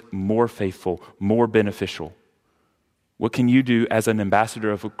workplace more faithful, more beneficial. What can you do as an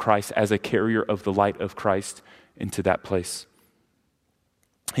ambassador of Christ, as a carrier of the light of Christ into that place?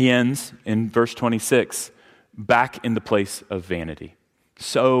 He ends in verse 26, back in the place of vanity.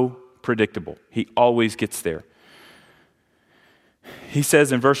 So predictable. He always gets there. He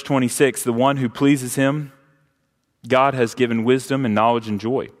says in verse 26, the one who pleases him, God has given wisdom and knowledge and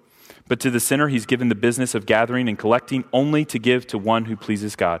joy. But to the sinner, he's given the business of gathering and collecting only to give to one who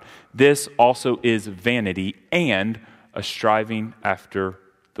pleases God. This also is vanity and a striving after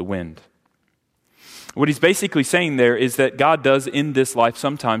the wind. What he's basically saying there is that God does in this life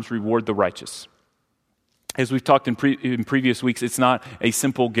sometimes reward the righteous. As we've talked in previous weeks, it's not a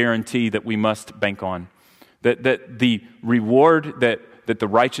simple guarantee that we must bank on. That the reward that the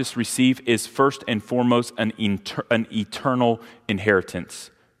righteous receive is first and foremost an eternal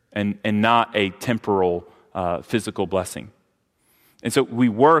inheritance and not a temporal physical blessing. And so we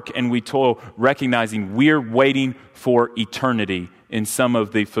work and we toil recognizing we're waiting for eternity in some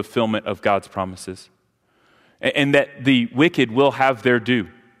of the fulfillment of God's promises. And that the wicked will have their due.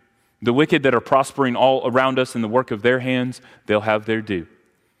 The wicked that are prospering all around us in the work of their hands, they'll have their due.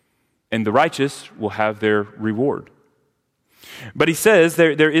 And the righteous will have their reward. But he says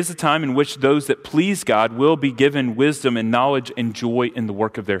there is a time in which those that please God will be given wisdom and knowledge and joy in the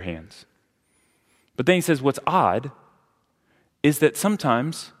work of their hands. But then he says what's odd is that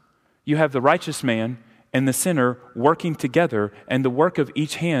sometimes You have the righteous man and the sinner working together, and the work of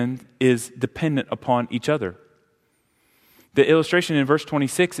each hand is dependent upon each other. The illustration in verse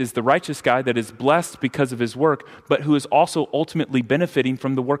 26 is the righteous guy that is blessed because of his work, but who is also ultimately benefiting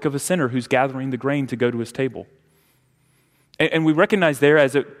from the work of a sinner who's gathering the grain to go to his table. And we recognize there,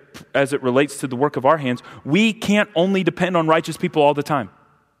 as it relates to the work of our hands, we can't only depend on righteous people all the time.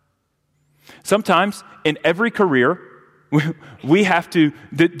 Sometimes in every career, we have to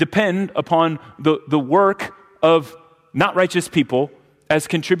depend upon the work of not righteous people as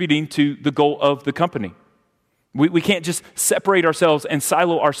contributing to the goal of the company. We can't just separate ourselves and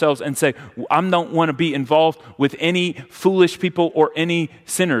silo ourselves and say, I don't want to be involved with any foolish people or any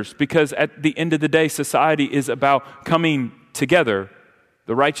sinners, because at the end of the day, society is about coming together.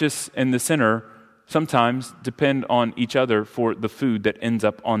 The righteous and the sinner sometimes depend on each other for the food that ends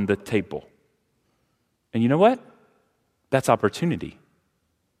up on the table. And you know what? That's opportunity.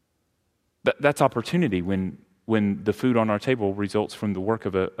 That's opportunity when the food on our table results from the work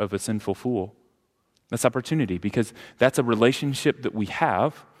of a sinful fool. That's opportunity, because that's a relationship that we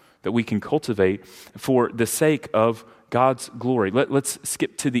have, that we can cultivate for the sake of God's glory. Let's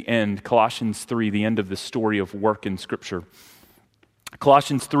skip to the end, Colossians 3, the end of the story of work in Scripture.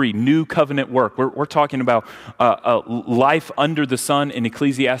 Colossians 3, new covenant work. We're talking about life under the sun in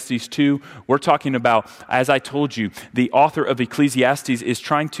Ecclesiastes 2. We're talking about, as I told you, the author of Ecclesiastes is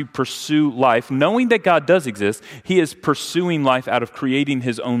trying to pursue life. Knowing that God does exist, he is pursuing life out of creating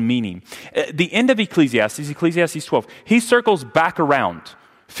his own meaning. At the end of Ecclesiastes 12, he circles back around.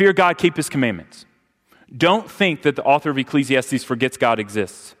 Fear God, keep his commandments. Don't think that the author of Ecclesiastes forgets God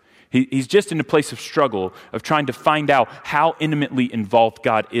exists. He's just in a place of struggle, of trying to find out how intimately involved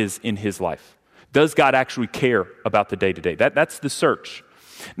God is in his life. Does God actually care about the day-to-day? That's the search.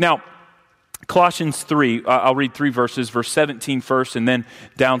 Now, Colossians 3, I'll read 3 verses, verse 17 first, and then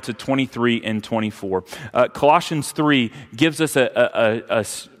down to 23 and 24. Colossians 3 gives us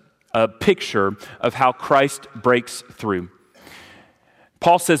a picture of how Christ breaks through.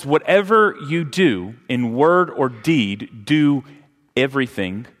 Paul says, whatever you do in word or deed, do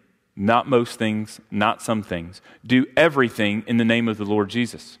everything. Not most things, not some things. Do everything in the name of the Lord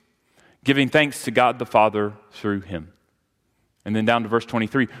Jesus, giving thanks to God the Father through him. And then down to verse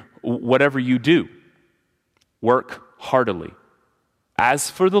 23, whatever you do, work heartily, as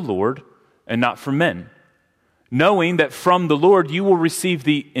for the Lord and not for men, knowing that from the Lord you will receive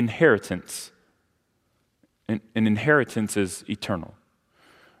the inheritance. An inheritance is eternal.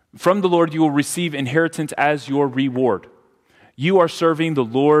 From the Lord you will receive inheritance as your reward. You are serving the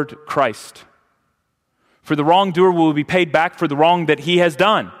Lord Christ. For the wrongdoer will be paid back for the wrong that he has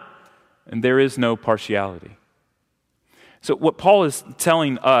done. And there is no partiality. So what Paul is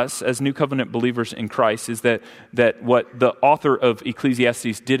telling us as New Covenant believers in Christ is that what the author of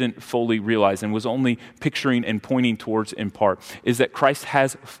Ecclesiastes didn't fully realize and was only picturing and pointing towards in part is that Christ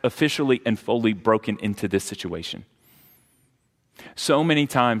has officially and fully broken into this situation. So many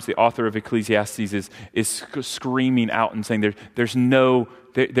times the author of Ecclesiastes is screaming out and saying there's no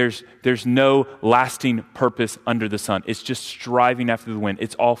lasting purpose under the sun. It's just striving after the wind.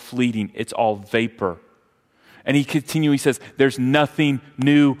 It's all fleeting. It's all vapor. And he continually says there's nothing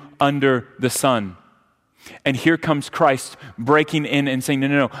new under the sun. And here comes Christ breaking in and saying,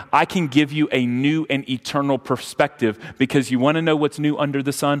 no, I can give you a new and eternal perspective, because you want to know what's new under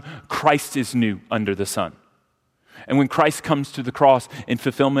the sun? Christ is new under the sun. And when Christ comes to the cross in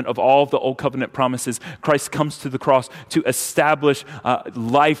fulfillment of all of the old covenant promises, Christ comes to the cross to establish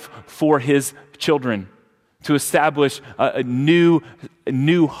life for his children, to establish a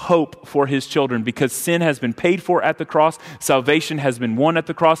new hope for his children, because sin has been paid for at the cross, salvation has been won at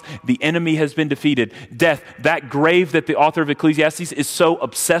the cross, the enemy has been defeated. Death, that grave that the author of Ecclesiastes is so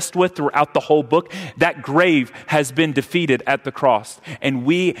obsessed with throughout the whole book, that grave has been defeated at the cross. And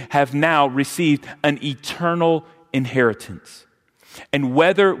we have now received an eternal inheritance. And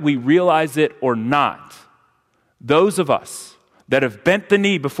whether we realize it or not, those of us that have bent the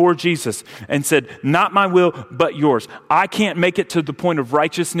knee before Jesus and said, not my will, but yours. I can't make it to the point of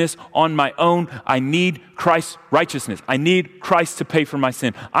righteousness on my own. I need Christ's righteousness. I need Christ to pay for my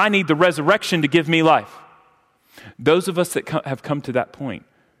sin. I need the resurrection to give me life. Those of us that have come to that point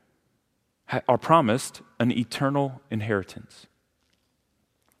are promised an eternal inheritance.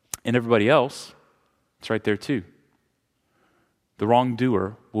 And everybody else, it's right there too. The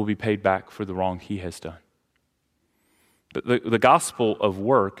wrongdoer will be paid back for the wrong he has done. The gospel of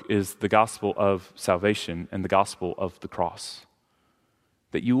work is the gospel of salvation and the gospel of the cross.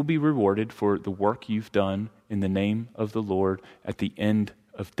 That you will be rewarded for the work you've done in the name of the Lord at the end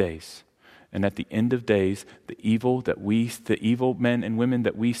of days. And at the end of days, the evil men and women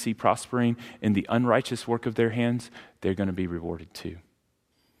that we see prospering in the unrighteous work of their hands, they're going to be rewarded too.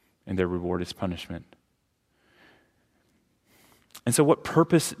 And their reward is punishment. And so what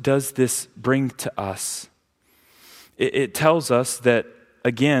purpose does this bring to us? It tells us that,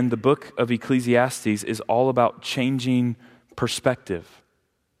 again, the book of Ecclesiastes is all about changing perspective.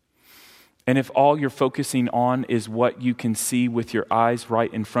 And if all you're focusing on is what you can see with your eyes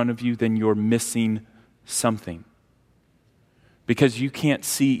right in front of you, then you're missing something. Because you can't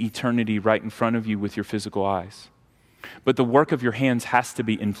see eternity right in front of you with your physical eyes. But the work of your hands has to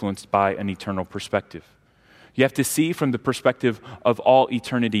be influenced by an eternal perspective. You have to see from the perspective of all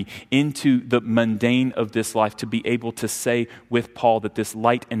eternity into the mundane of this life to be able to say with Paul that this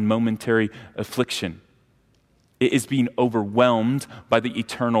light and momentary affliction is being overwhelmed by the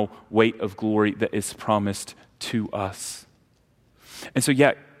eternal weight of glory that is promised to us. And so,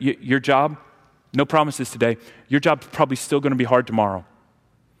 your job, no promises today, your job's probably still going to be hard tomorrow.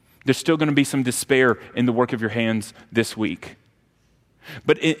 There's still going to be some despair in the work of your hands this week.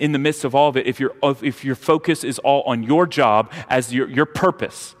 But in the midst of all of it, if your focus is all on your job as your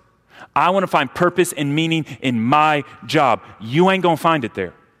purpose, I want to find purpose and meaning in my job. You ain't going to find it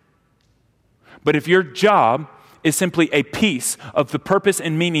there. But if your job is simply a piece of the purpose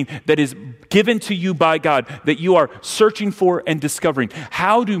and meaning that is given to you by God, that you are searching for and discovering.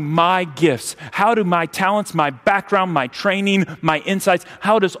 How do my gifts, how do my talents, my background, my training, my insights,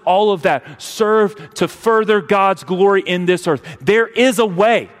 how does all of that serve to further God's glory in this earth? There is a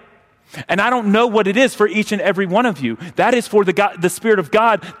way. And I don't know what it is for each and every one of you. That is for the Spirit of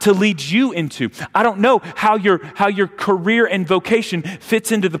God to lead you into. I don't know how your career and vocation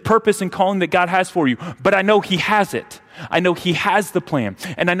fits into the purpose and calling that God has for you, but I know He has it. I know He has the plan.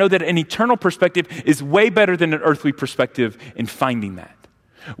 And I know that an eternal perspective is way better than an earthly perspective in finding that.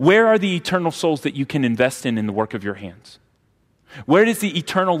 Where are the eternal souls that you can invest in the work of your hands? Where is the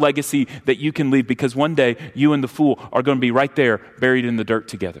eternal legacy that you can leave? Because one day you and the fool are going to be right there, buried in the dirt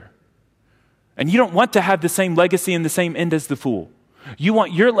together. And you don't want to have the same legacy and the same end as the fool. You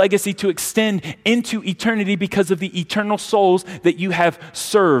want your legacy to extend into eternity because of the eternal souls that you have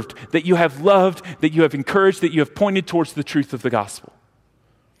served, that you have loved, that you have encouraged, that you have pointed towards the truth of the gospel.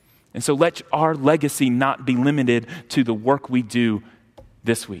 And so let our legacy not be limited to the work we do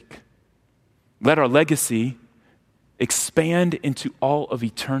this week. Let our legacy expand into all of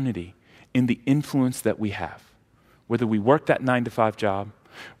eternity in the influence that we have. Whether we work that 9-to-5 job,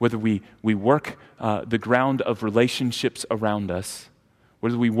 whether we work the ground of relationships around us,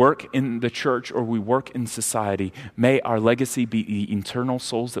 whether we work in the church or we work in society, may our legacy be the eternal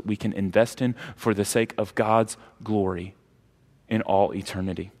souls that we can invest in for the sake of God's glory in all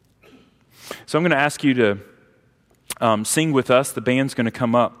eternity. So I'm going to ask you to sing with us. The band's going to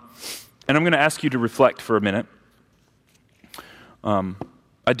come up. And I'm going to ask you to reflect for a minute.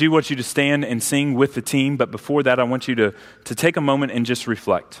 I do want you to stand and sing with the team, but before that, I want you to take a moment and just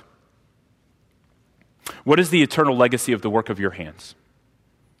reflect. What is the eternal legacy of the work of your hands?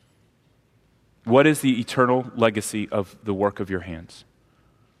 What is the eternal legacy of the work of your hands?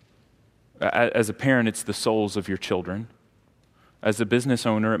 As a parent, it's the souls of your children. As a business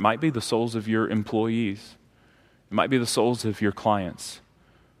owner, it might be the souls of your employees. It might be the souls of your clients.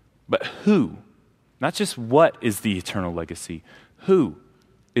 But who? Not just what is the eternal legacy. Who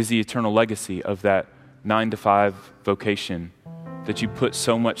is the eternal legacy of that 9-to-5 vocation that you put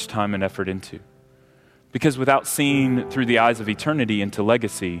so much time and effort into? Because without seeing through the eyes of eternity into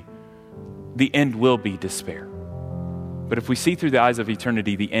legacy, the end will be despair. But if we see through the eyes of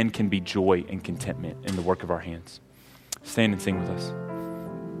eternity, the end can be joy and contentment in the work of our hands. Stand and sing with us.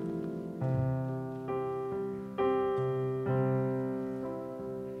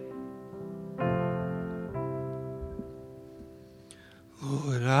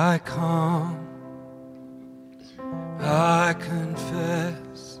 Lord, I come, I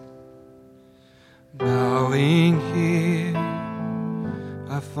confess, bowing here,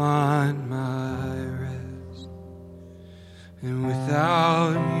 I find my rest, and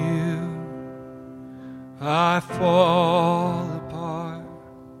without you, I fall apart,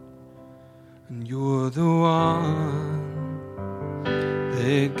 and you're the one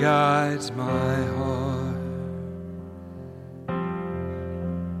that guides my heart.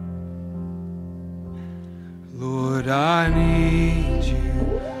 Lord, I need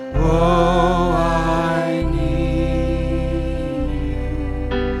you, oh, I need you.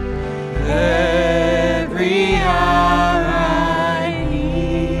 Every hour I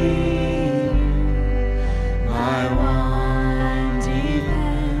need you. My one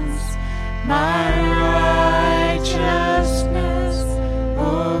defense, my righteousness,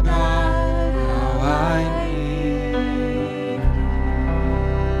 oh God,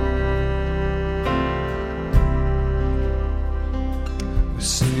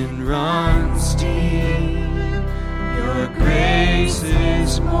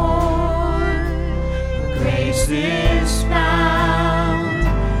 is found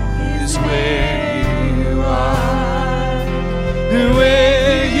is where you are. And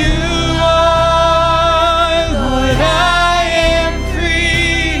where you are, Lord, I am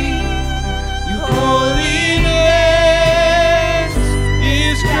free. Your holiness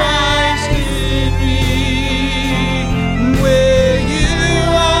is Christ in me. Where you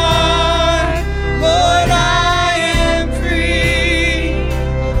are, Lord, I am free.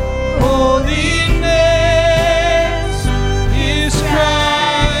 Holiness is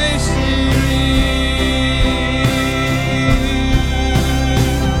Christ in me.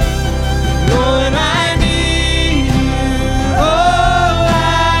 Lord, I need you. Oh,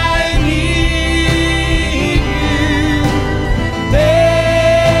 I need you.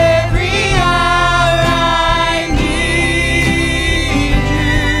 Every hour I need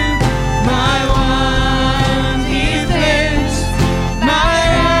you. My one defense, my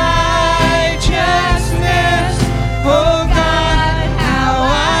righteousness. Oh God, how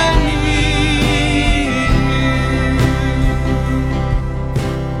I need you.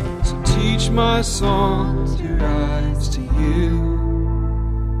 So teach my song to rise to you.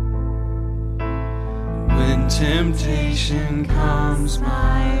 When temptation comes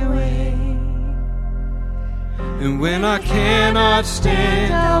my way, and when I cannot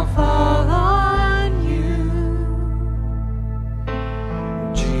stand, I'll fall on you.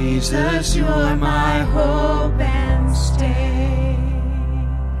 Jesus, you're my hope and stay.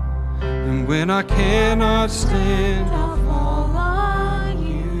 And when I cannot stand, I'll fall on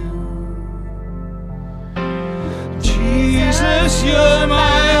you. Jesus, you're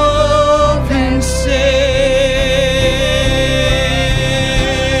my hope and stay.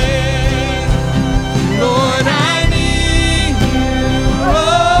 Lord, I need you.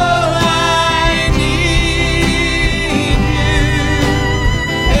 Oh, I need you.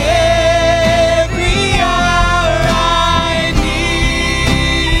 Every hour I need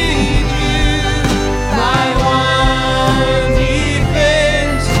you. My one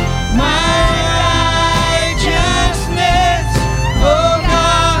defense, my righteousness. Oh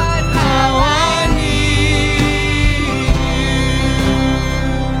God, how I need you.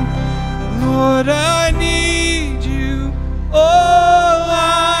 Lord, I need you. Oh,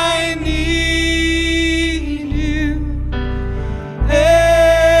 I need you.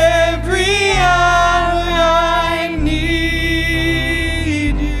 Every hour I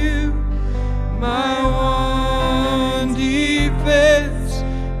need you. My one defense,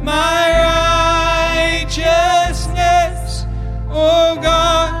 my righteousness. Oh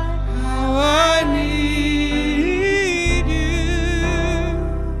God, how I need you.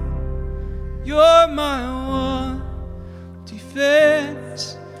 You're my one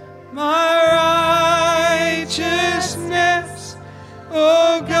defense, my righteousness.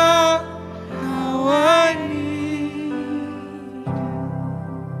 Oh God, how I need you.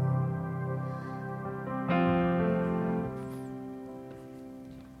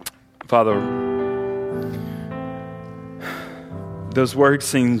 Father, those words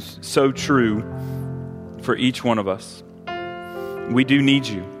seem so true for each one of us. We do need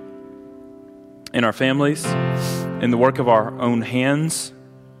you in our families, in the work of our own hands,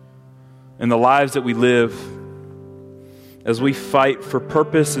 in the lives that we live, as we fight for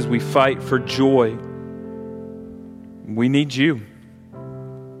purpose, as we fight for joy. We need you.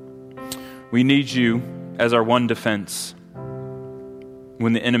 We need you as our one defense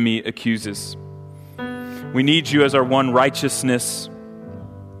when the enemy accuses. We need you as our one righteousness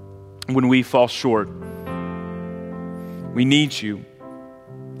when we fall short. We need you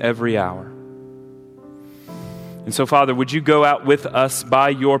every hour. And so, Father, would you go out with us by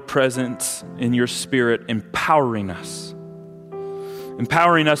your presence in your Spirit, empowering us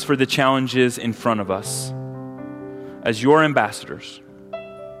for the challenges in front of us as your ambassadors,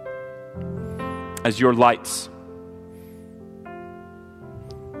 as your lights.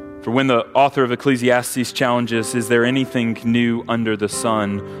 For when the author of Ecclesiastes challenges, is there anything new under the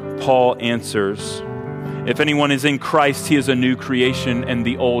sun? Paul answers, if anyone is in Christ, he is a new creation, and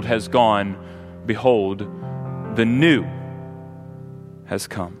the old has gone. Behold, the new has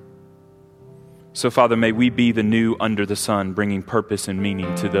come. So, Father, may we be the new under the sun, bringing purpose and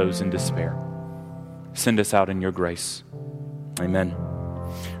meaning to those in despair. Send us out in your grace. Amen.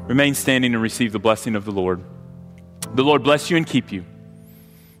 Remain standing and receive the blessing of the Lord. The Lord bless you and keep you.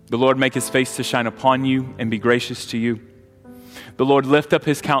 The Lord make his face to shine upon you and be gracious to you. The Lord lift up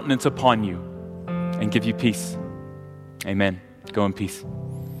his countenance upon you and give you peace. Amen. Go in peace.